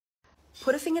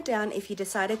Put a finger down if you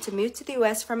decided to move to the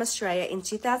US from Australia in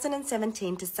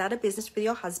 2017 to start a business with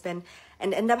your husband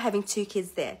and end up having 2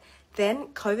 kids there. Then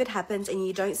COVID happens and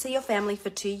you don't see your family for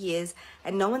 2 years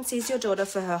and no one sees your daughter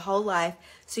for her whole life,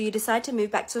 so you decide to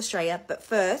move back to Australia, but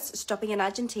first stopping in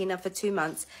Argentina for 2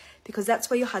 months because that's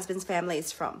where your husband's family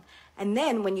is from. And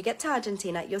then when you get to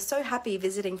Argentina, you're so happy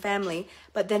visiting family,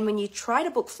 but then when you try to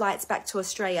book flights back to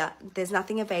Australia, there's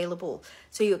nothing available.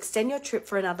 So you extend your trip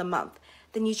for another month.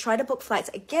 Then you try to book flights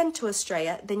again to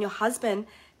Australia, then your husband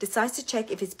decides to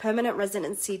check if his permanent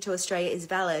residency to Australia is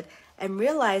valid and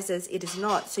realizes it is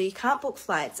not, so you can't book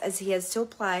flights as he has to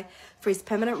apply for his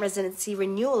permanent residency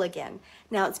renewal again.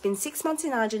 Now, it's been 6 months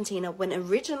in Argentina when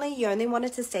originally you only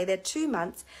wanted to stay there 2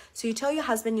 months, so you tell your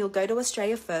husband you'll go to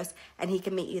Australia first and he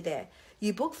can meet you there.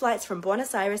 You book flights from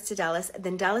Buenos Aires to Dallas,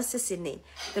 then Dallas to Sydney.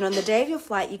 Then on the day of your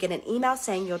flight, you get an email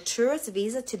saying your tourist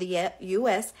visa to the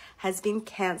US has been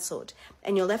cancelled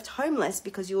and you're left homeless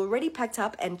because you already packed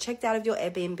up and checked out of your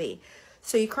Airbnb.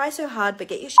 So you cry so hard, but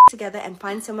get your shit together and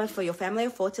find somewhere for your family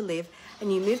of 4 to live,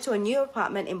 and you move to a new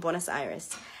apartment in Buenos Aires.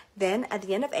 Then, at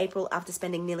the end of April, after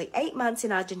spending nearly 8 months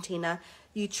in Argentina,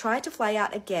 you try to fly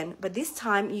out again, but this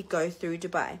time you go through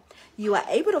Dubai. You are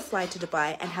able to fly to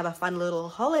Dubai and have a fun little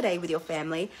holiday with your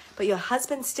family, but your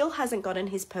husband still hasn't gotten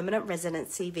his permanent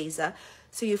residency visa,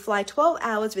 so you fly 12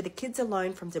 hours with the kids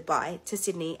alone from Dubai to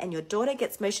Sydney, and your daughter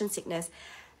gets motion sickness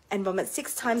and vomits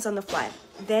 6 times on the flight.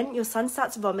 Then your son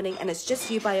starts vomiting and it's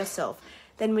just you by yourself.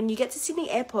 Then when you get to Sydney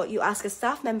Airport, you ask a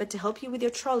staff member to help you with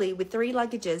your trolley with 3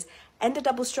 luggages and a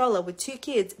double stroller with 2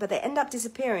 kids, but they end up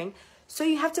disappearing. So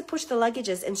you have to push the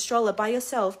luggages and stroller by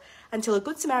yourself until a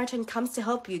good Samaritan comes to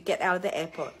help you get out of the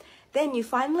airport. Then you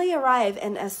finally arrive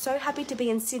and are so happy to be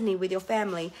in Sydney with your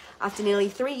family after nearly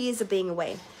 3 years of being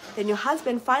away. Then your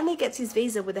husband finally gets his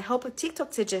visa with the help of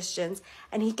TikTok suggestions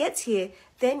and he gets here.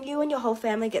 Then you and your whole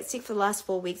family get sick for the last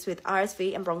 4 weeks with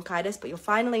RSV and bronchitis, but you're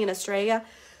finally in Australia.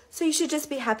 So you should just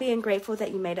be happy and grateful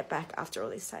that you made it back after all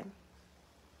this time.